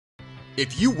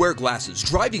If you wear glasses,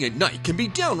 driving at night can be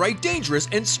downright dangerous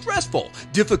and stressful.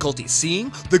 Difficulty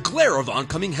seeing? The glare of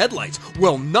oncoming headlights?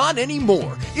 Well, not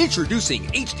anymore. Introducing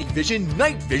HD Vision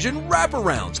Night Vision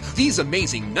Wraparounds. These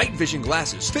amazing night vision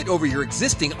glasses fit over your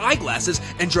existing eyeglasses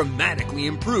and dramatically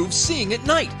improve seeing at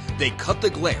night. They cut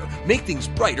the glare, make things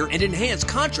brighter, and enhance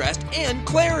contrast and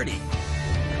clarity.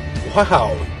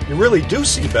 Wow, you really do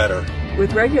see better.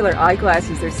 With regular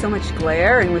eyeglasses, there's so much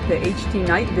glare, and with the HD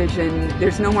Night Vision,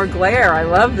 there's no more glare. I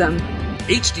love them.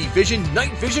 HD Vision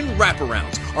Night Vision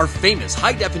Wraparounds are famous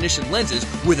high-definition lenses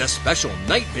with a special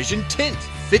night vision tint.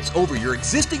 Fits over your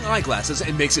existing eyeglasses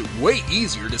and makes it way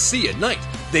easier to see at night.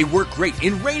 They work great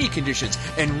in rainy conditions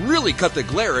and really cut the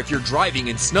glare if you're driving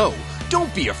in snow.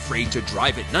 Don't be afraid to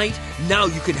drive at night. Now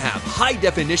you can have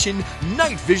high-definition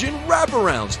night vision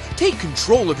wraparounds. Take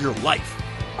control of your life.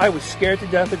 I was scared to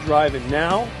death of driving.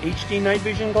 Now, HD night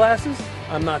vision glasses,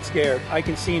 I'm not scared. I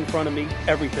can see in front of me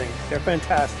everything. They're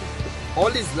fantastic. All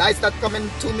these lights that come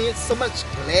into me, so much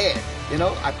glare.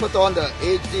 I put on the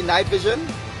HD night vision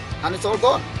and it's all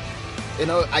gone.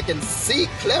 I can see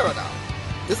clearer now.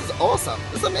 This is awesome.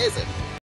 This is amazing.